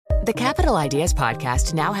The Capital Ideas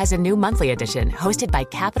podcast now has a new monthly edition hosted by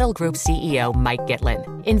Capital Group CEO Mike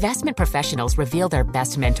Gitlin. Investment professionals reveal their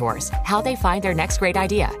best mentors, how they find their next great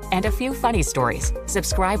idea, and a few funny stories.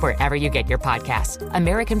 Subscribe wherever you get your podcasts.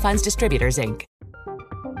 American Funds Distributors, Inc.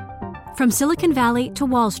 From Silicon Valley to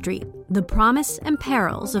Wall Street, the promise and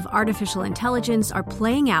perils of artificial intelligence are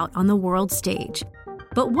playing out on the world stage.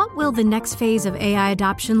 But what will the next phase of AI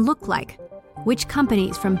adoption look like? Which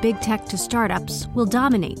companies from big tech to startups will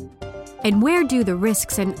dominate? And where do the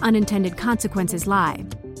risks and unintended consequences lie?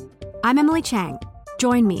 I'm Emily Chang.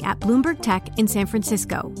 Join me at Bloomberg Tech in San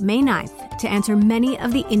Francisco, May 9th, to answer many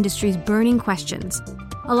of the industry's burning questions,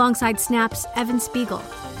 alongside Snap's Evan Spiegel,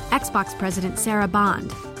 Xbox President Sarah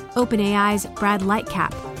Bond, OpenAI's Brad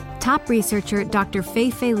Lightcap, top researcher Dr.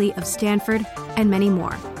 Fei Li of Stanford, and many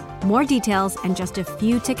more. More details and just a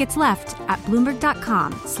few tickets left at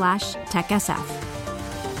Bloomberg.com/TechSF.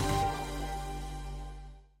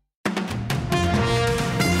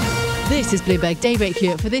 This is Bloomberg Daybreak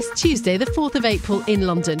Europe for this Tuesday, the 4th of April in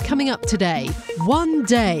London. Coming up today, one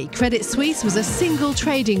day, Credit Suisse was a single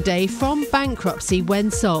trading day from bankruptcy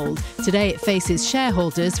when sold. Today it faces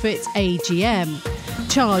shareholders for its AGM.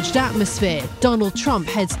 Charged atmosphere, Donald Trump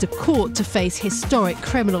heads to court to face historic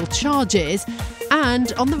criminal charges.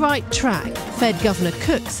 And on the right track, Fed Governor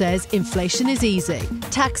Cook says inflation is easing.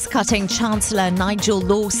 Tax-cutting Chancellor Nigel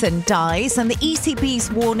Lawson dies, and the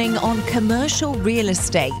ECB's warning on commercial real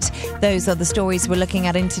estate. Those are the stories we're looking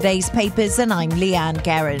at in today's papers, and I'm Leanne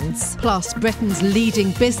Gerrans. Plus, Britain's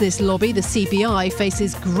leading business lobby, the CBI,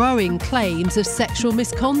 faces growing claims of sexual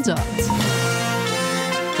misconduct.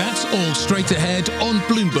 That's all straight ahead on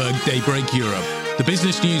Bloomberg Daybreak Europe. The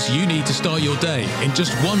business news you need to start your day in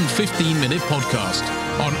just one 15-minute podcast.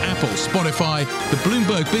 On Apple, Spotify, the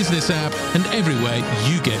Bloomberg Business app, and everywhere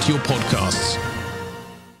you get your podcasts.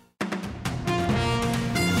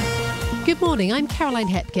 Good morning, I'm Caroline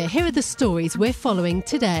Hepker. Here are the stories we're following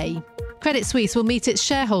today. Credit Suisse will meet its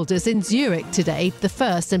shareholders in Zurich today, the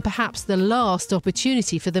first and perhaps the last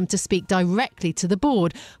opportunity for them to speak directly to the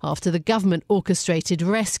board after the government-orchestrated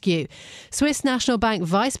rescue. Swiss National Bank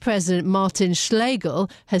Vice President Martin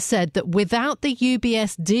Schlegel has said that without the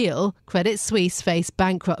UBS deal, Credit Suisse faced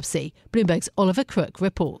bankruptcy. Bloomberg's Oliver Crook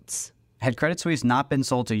reports. Had Credit Suisse not been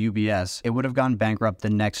sold to UBS, it would have gone bankrupt the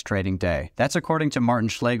next trading day. That's according to Martin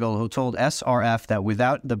Schlegel, who told SRF that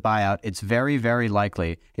without the buyout, it's very, very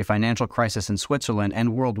likely a financial crisis in Switzerland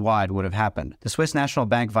and worldwide would have happened. The Swiss National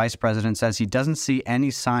Bank vice president says he doesn't see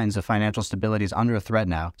any signs of financial stability is under threat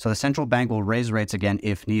now, so the central bank will raise rates again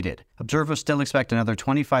if needed. Observers still expect another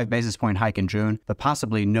 25 basis point hike in June, but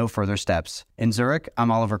possibly no further steps. In Zurich,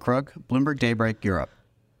 I'm Oliver Crook, Bloomberg Daybreak Europe.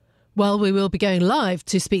 Well, we will be going live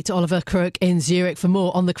to speak to Oliver Crook in Zurich for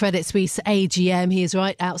more on the Credit Suisse AGM. He is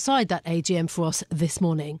right outside that AGM for us this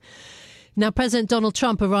morning. Now, President Donald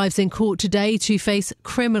Trump arrives in court today to face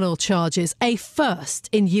criminal charges, a first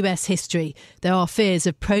in US history. There are fears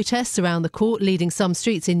of protests around the court, leading some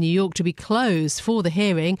streets in New York to be closed for the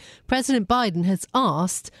hearing. President Biden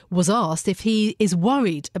was asked if he is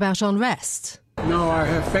worried about unrest. No, I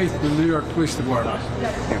have faith in the New York Police Department. You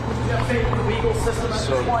have faith in the legal system at this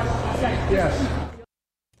point? Yes.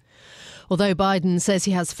 Although Biden says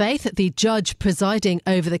he has faith, the judge presiding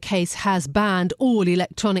over the case has banned all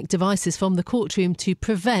electronic devices from the courtroom to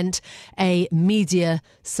prevent a media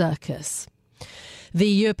circus. The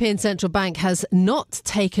European Central Bank has not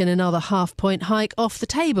taken another half-point hike off the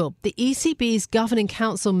table. The ECB's Governing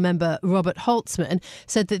Council member, Robert Holtzmann,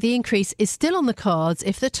 said that the increase is still on the cards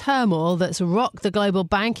if the turmoil that's rocked the global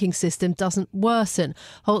banking system doesn't worsen.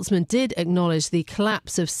 Holtzmann did acknowledge the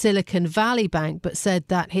collapse of Silicon Valley Bank, but said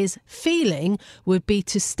that his feeling would be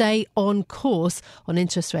to stay on course on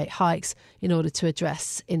interest rate hikes in order to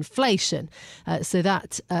address inflation. So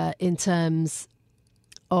that in terms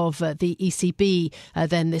of the ECB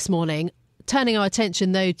then this morning. Turning our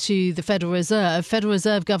attention, though, to the Federal Reserve. Federal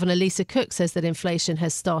Reserve Governor Lisa Cook says that inflation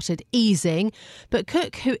has started easing. But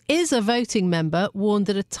Cook, who is a voting member, warned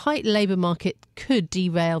that a tight labour market could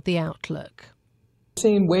derail the outlook.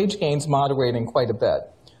 Seen wage gains moderating quite a bit.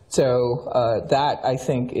 So that, I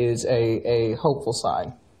think, is a hopeful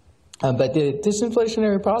sign. But the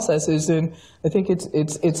disinflationary process is in, I think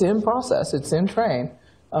it's in process. It's in train.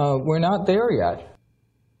 We're not there yet.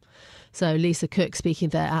 So Lisa Cook speaking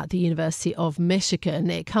there at the University of Michigan.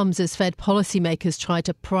 It comes as Fed policymakers try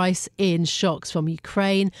to price in shocks from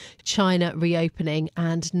Ukraine, China reopening,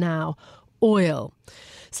 and now oil.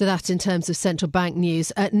 So that in terms of central bank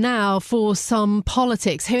news. Now for some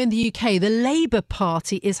politics. Here in the UK, the Labour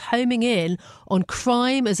Party is homing in on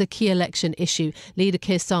crime as a key election issue. Leader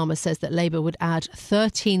Keir Starmer says that Labour would add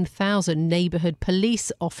 13,000 neighbourhood police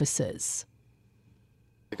officers.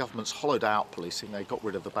 The government's hollowed out policing. They got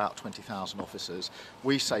rid of about 20,000 officers.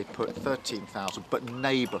 We say put 13,000, but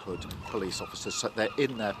neighbourhood police officers, so they're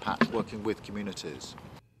in their patch working with communities.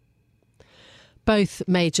 Both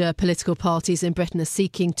major political parties in Britain are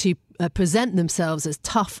seeking to present themselves as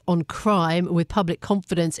tough on crime, with public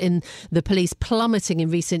confidence in the police plummeting in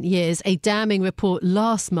recent years. A damning report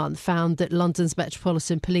last month found that London's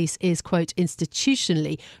Metropolitan Police is, quote,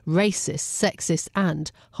 institutionally racist, sexist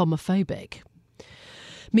and homophobic.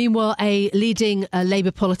 Meanwhile, a leading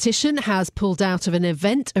Labour politician has pulled out of an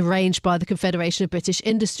event arranged by the Confederation of British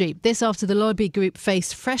Industry. This after the lobby group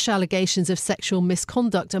faced fresh allegations of sexual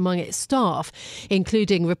misconduct among its staff,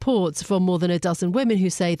 including reports from more than a dozen women who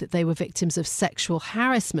say that they were victims of sexual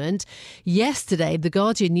harassment. Yesterday, The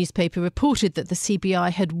Guardian newspaper reported that the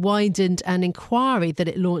CBI had widened an inquiry that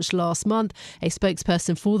it launched last month. A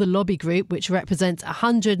spokesperson for the lobby group, which represents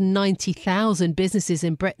 190,000 businesses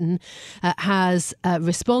in Britain, has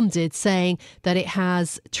responded, saying that it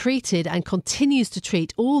has treated and continues to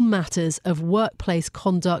treat all matters of workplace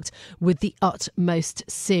conduct with the utmost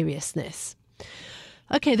seriousness.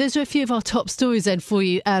 OK, those are a few of our top stories then for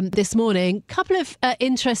you this morning. A couple of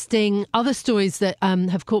interesting other stories that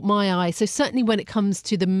have caught my eye. So certainly when it comes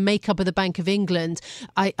to the makeup of the Bank of England,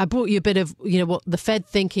 I brought you a bit of, what the Fed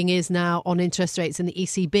thinking is now on interest rates and the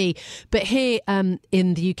ECB. But here in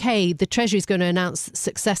the UK, the Treasury is going to announce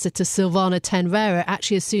successor to Silvana Tenrera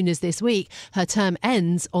actually as soon as this week. Her term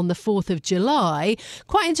ends on the 4th of July.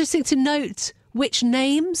 Quite interesting to note which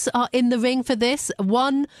names are in the ring for this,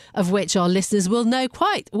 one of which our listeners will know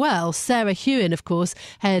quite well. Sarah Hewen, of course,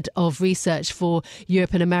 Head of Research for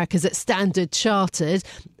Europe and Americas at Standard Chartered.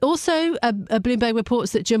 Also, Bloomberg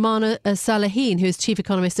reports that Jumana Salahin, who is Chief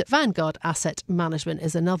Economist at Vanguard Asset Management,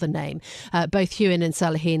 is another name. Both Hewen and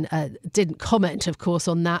Salahin didn't comment, of course,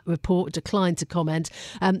 on that report, declined to comment.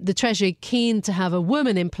 The Treasury keen to have a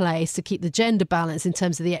woman in place to keep the gender balance in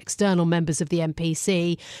terms of the external members of the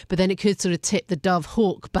MPC, but then it could sort of tip the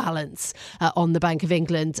Dove-Hawke balance on the Bank of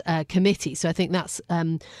England committee. So I think that's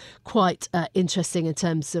quite interesting in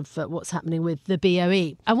terms of what's happening with the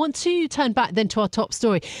BOE. I want to turn back then to our top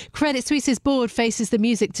story. Credit Suisse's board faces the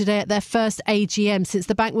music today at their first AGM since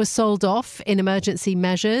the bank was sold off in emergency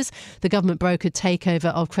measures. The government brokered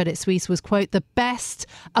takeover of Credit Suisse was, quote, the best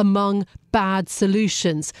among bad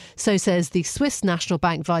solutions. So says the Swiss National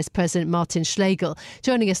Bank Vice President Martin Schlegel.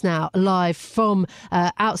 Joining us now live from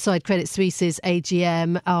outside Credit Suisse's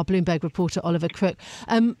AGM, our Bloomberg reporter Oliver Crook.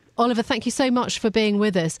 Oliver, thank you so much for being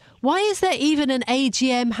with us. Why is there even an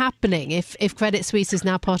AGM happening if Credit Suisse is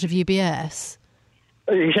now part of UBS?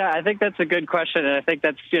 Yeah, I think that's a good question. And I think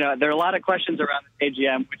that's, there are a lot of questions around this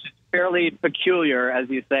AGM, which is fairly peculiar, as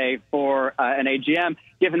you say, for an AGM,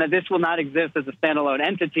 given that this will not exist as a standalone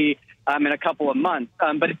entity in a couple of months.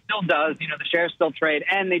 But it still does. The shares still trade,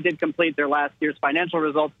 and they did complete their last year's financial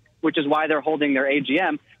results, which is why they're holding their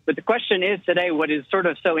AGM. But the question is today, what is sort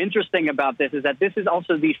of so interesting about this is that this is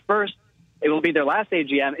also the first, it will be their last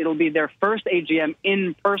AGM, it'll be their first AGM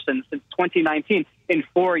in person since 2019 in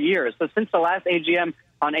 4 years. So since the last AGM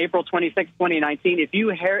on April 26, 2019, if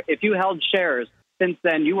you held shares since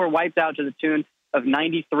then, you were wiped out to the tune of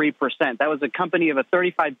 93%. That was a company of a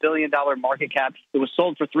 $35 billion market cap. It was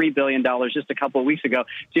sold for $3 billion just a couple of weeks ago.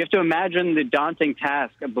 So you have to imagine the daunting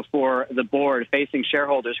task before the board facing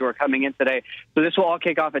shareholders who are coming in today. So this will all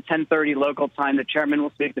kick off at 10:30 local time. The chairman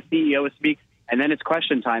will speak, the CEO will speak, and then it's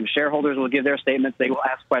question time. Shareholders will give their statements. They will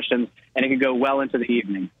ask questions, and it can go well into the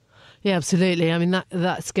evening. Yeah, absolutely. I mean,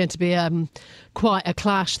 that's going to be quite a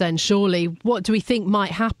clash then, surely. What do we think might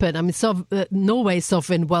happen? I mean, Norway's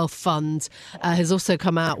Sovereign Wealth Fund has also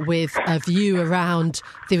come out with a view around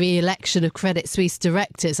the re-election of Credit Suisse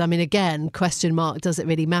directors. I mean, again, question mark, does it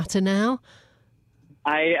really matter now?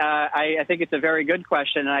 I think it's a very good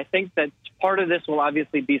question. And I think that part of this will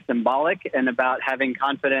obviously be symbolic and about having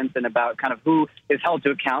confidence and about kind of who is held to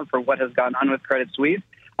account for what has gone on with Credit Suisse.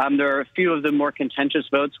 There are a few of the more contentious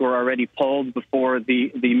votes who are already polled before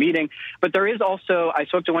the meeting. But there is also, I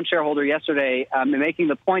spoke to one shareholder yesterday making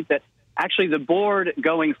the point that actually the board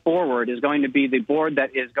going forward is going to be the board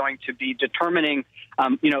that is going to be determining,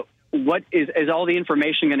 what is all the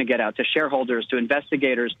information going to get out to shareholders, to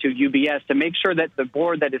investigators, to UBS, to make sure that the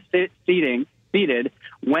board that is seated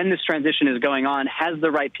when this transition is going on has the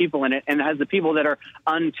right people in it and has the people that are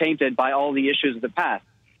untainted by all the issues of the past.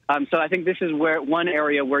 So I think this is one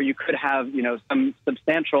area where you could have, some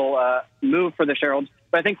substantial move for the shareholders.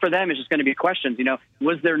 But I think for them, it's just going to be questions.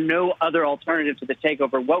 Was there no other alternative to the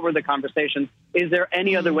takeover? What were the conversations? Is there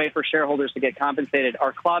any other way for shareholders to get compensated?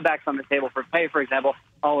 Are clawbacks on the table for pay, for example?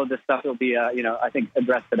 All of this stuff will be, I think,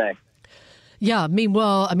 addressed today. Yeah,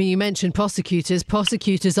 meanwhile, you mentioned prosecutors.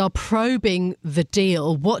 Prosecutors are probing the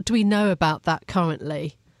deal. What do we know about that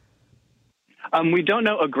currently? We don't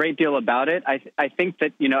know a great deal about it. I think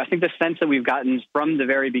that, I think the sense that we've gotten from the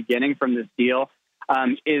very beginning from this deal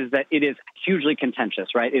is that it is hugely contentious,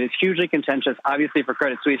 right? It is hugely contentious, obviously, for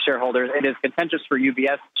Credit Suisse shareholders. It is contentious for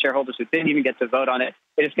UBS shareholders who didn't even get to vote on it.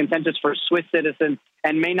 It is contentious for Swiss citizens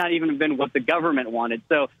and may not even have been what the government wanted.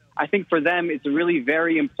 So I think for them, it's really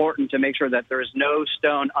very important to make sure that there is no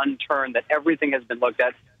stone unturned, that everything has been looked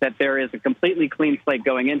at, that there is a completely clean slate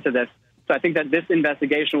going into this. So I think that this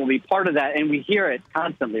investigation will be part of that. And we hear it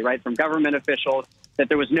constantly, right, from government officials, that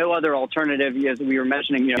there was no other alternative, as we were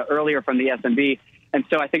mentioning earlier from the SMB. And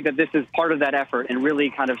so I think that this is part of that effort and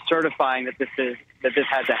really kind of certifying that this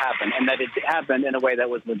had to happen and that it happened in a way that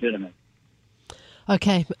was legitimate.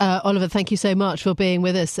 OK, Oliver, thank you so much for being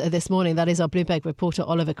with us this morning. That is our Bloomberg reporter,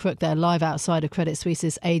 Oliver Crook, there live outside of Credit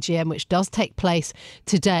Suisse's AGM, which does take place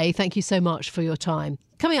today. Thank you so much for your time.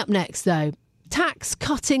 Coming up next, though,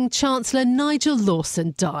 tax-cutting Chancellor Nigel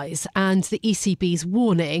Lawson dies and the ECB's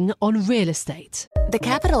warning on real estate. The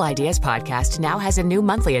Capital Ideas podcast now has a new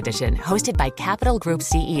monthly edition hosted by Capital Group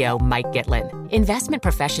CEO Mike Gitlin. Investment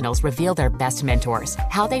professionals reveal their best mentors,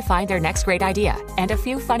 how they find their next great idea, and a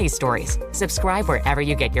few funny stories. Subscribe wherever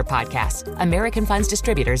you get your podcasts. American Funds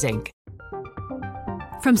Distributors, Inc.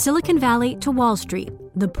 From Silicon Valley to Wall Street,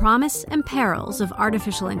 the promise and perils of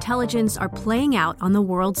artificial intelligence are playing out on the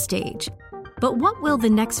world stage. But what will the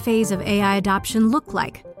next phase of AI adoption look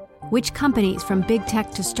like? Which companies from big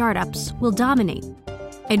tech to startups will dominate?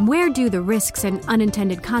 And where do the risks and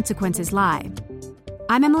unintended consequences lie?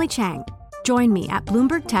 I'm Emily Chang. Join me at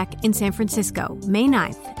Bloomberg Tech in San Francisco, May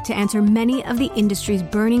 9th, to answer many of the industry's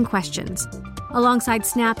burning questions, alongside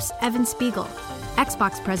Snap's Evan Spiegel,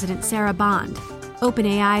 Xbox President Sarah Bond,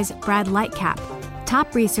 OpenAI's Brad Lightcap,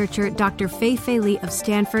 top researcher Dr. Fei-Fei Li of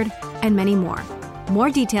Stanford, and many more.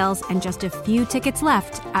 More details and just a few tickets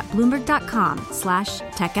left at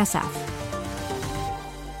Bloomberg.com/TechSF.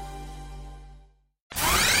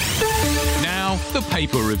 Now, the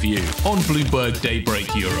paper review on Bloomberg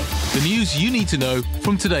Daybreak Europe. The news you need to know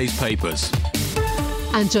from today's papers.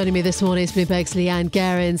 And joining me this morning is Bloomberg's Leanne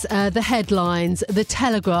Gerrans. The headlines, The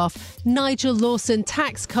Telegraph, Nigel Lawson,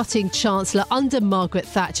 tax-cutting Chancellor under Margaret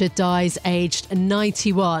Thatcher, dies aged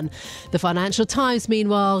 91. The Financial Times,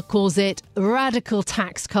 meanwhile, calls it radical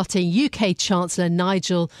tax-cutting. UK Chancellor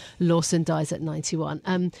Nigel Lawson dies at 91.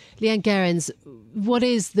 Leanne Gerrans, what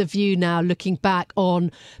is the view now looking back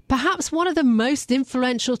on perhaps one of the most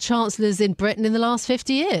influential chancellors in Britain in the last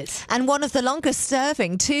 50 years? And one of the longest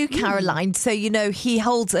serving too, Caroline. So, he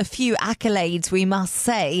holds a few accolades, we must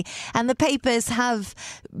say. And the papers have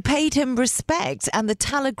paid him respect. And the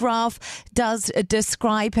Telegraph does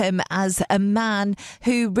describe him as a man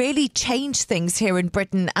who really changed things here in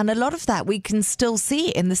Britain. And a lot of that we can still see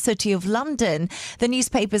in the city of London. The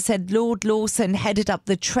newspaper said Lord Lawson headed up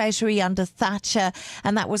the Treasury under Thatcher,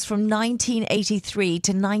 and that was from 1983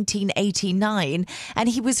 to 1989. And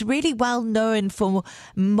he was really well known for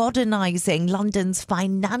modernising London's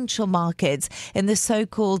financial markets in the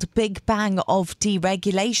so-called Big Bang of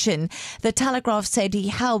deregulation. The Telegraph said he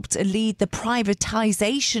helped lead the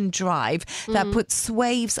privatisation drive that put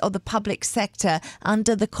swathes of the public sector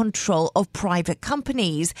under the control of private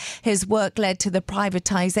companies. His work led to the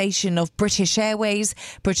privatisation of British Airways,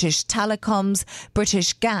 British Telecoms,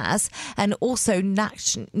 British Gas, and also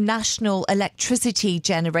national electricity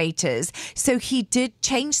generators. So he did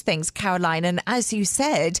change things, Caroline. And as you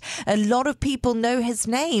said, a lot of people know his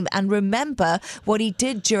name and remember what he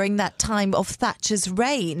did during that time of Thatcher's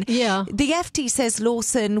reign. Yeah. The FT says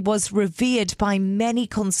Lawson was revered by many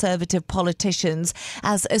Conservative politicians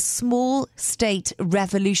as a small state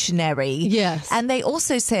revolutionary. Yes. And they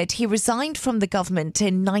also said he resigned from the government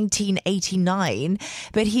in 1989,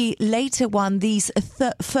 but he later won these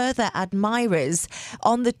further admirers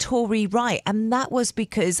on the Tory right. And that was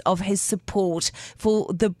because of his support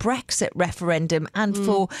for the Brexit referendum and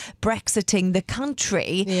for Brexiting the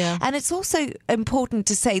country. Yeah. And it's also important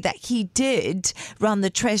to say that he did run the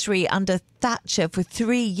Treasury under Thatcher for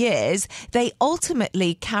 3 years, they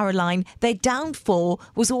ultimately, Caroline, their downfall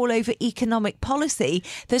was all over economic policy.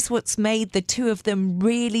 That's what's made the two of them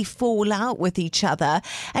really fall out with each other.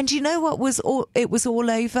 And you know what it was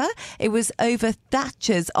all over? It was over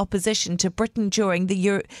Thatcher's opposition to Britain during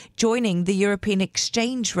joining the European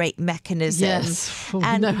exchange rate mechanism. Yes,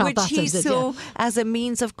 and which he saw as a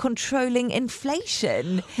means of controlling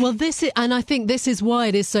inflation. Well, and I think this is why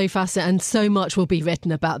it is so fascinating, and so much will be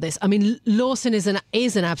written about this. I mean, Lawson is an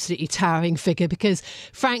absolutely towering figure because,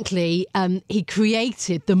 frankly, he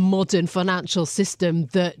created the modern financial system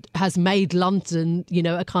that has made London,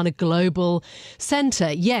 a kind of global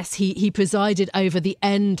centre. Yes, he presided over the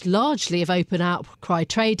end largely of open outcry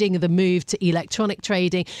trading, the move to electronic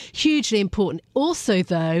trading, hugely important. Also,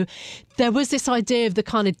 though, there was this idea of the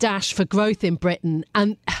kind of dash for growth in Britain.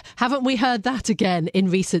 And haven't we heard that again in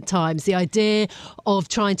recent times? The idea of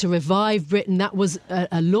trying to revive Britain, that was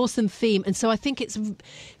a Lawson theme. And so I think it's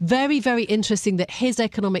very, very interesting that his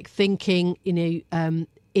economic thinking,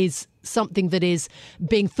 is something that is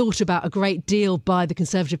being thought about a great deal by the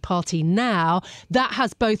Conservative Party now. That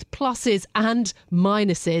has both pluses and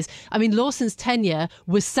minuses. I mean, Lawson's tenure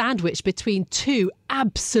was sandwiched between two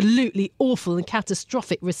absolutely awful and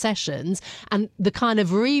catastrophic recessions. And the kind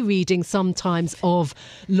of rereading sometimes of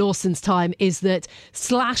Lawson's time is that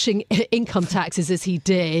slashing income taxes as he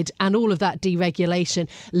did and all of that deregulation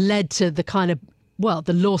led to the kind of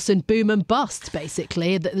the Lawson boom and bust,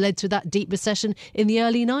 basically, that led to that deep recession in the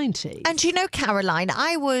early 90s. And Caroline,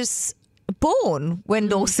 I was born when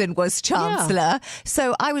Lawson was Chancellor,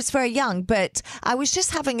 so I was very young, but I was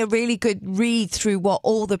just having a really good read through what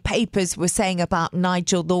all the papers were saying about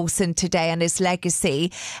Nigel Lawson today and his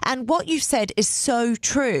legacy. And what you said is so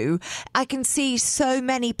true. I can see so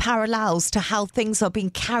many parallels to how things are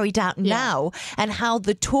being carried out now and how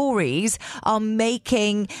the Tories are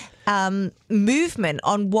making movement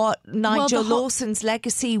on what Nigel Lawson's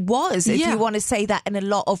legacy was, if you want to say that in a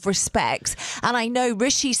lot of respects. And I know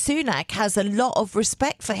Rishi Sunak has a lot of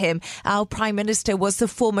respect for him. Our Prime Minister was the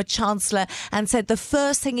former Chancellor and said the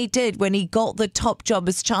first thing he did when he got the top job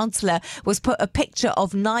as Chancellor was put a picture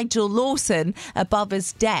of Nigel Lawson above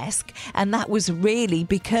his desk. And that was really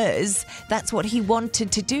because that's what he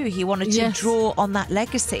wanted to do. He wanted to draw on that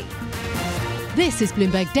legacy. This is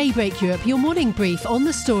Bloomberg Daybreak Europe, your morning brief on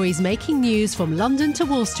the stories making news from London to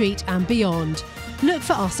Wall Street and beyond. Look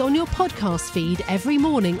for us on your podcast feed every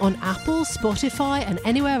morning on Apple, Spotify and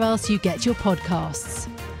anywhere else you get your podcasts.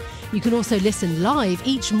 You can also listen live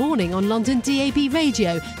each morning on London DAB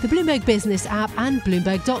Radio, the Bloomberg Business app and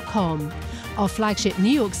Bloomberg.com. Our flagship New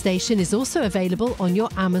York station is also available on your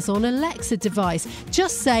Amazon Alexa device.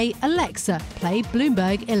 Just say, Alexa, play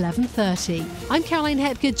Bloomberg 1130. I'm Caroline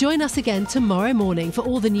Hepker. Join us again tomorrow morning for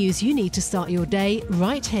all the news you need to start your day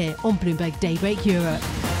right here on Bloomberg Daybreak Europe.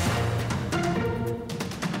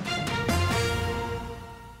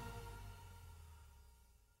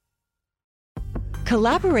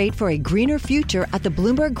 Collaborate for a greener future at the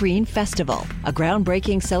Bloomberg Green Festival, a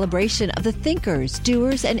groundbreaking celebration of the thinkers,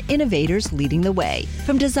 doers, and innovators leading the way.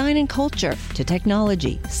 From design and culture to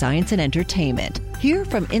technology, science, and entertainment. Hear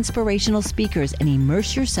from inspirational speakers and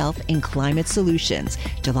immerse yourself in climate solutions.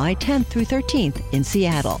 July 10th through 13th in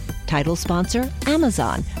Seattle. Title sponsor,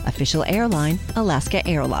 Amazon. Official airline, Alaska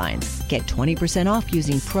Airlines. Get 20% off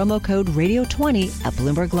using promo code radio20 at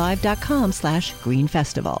BloombergLive.com/Green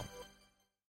Festival.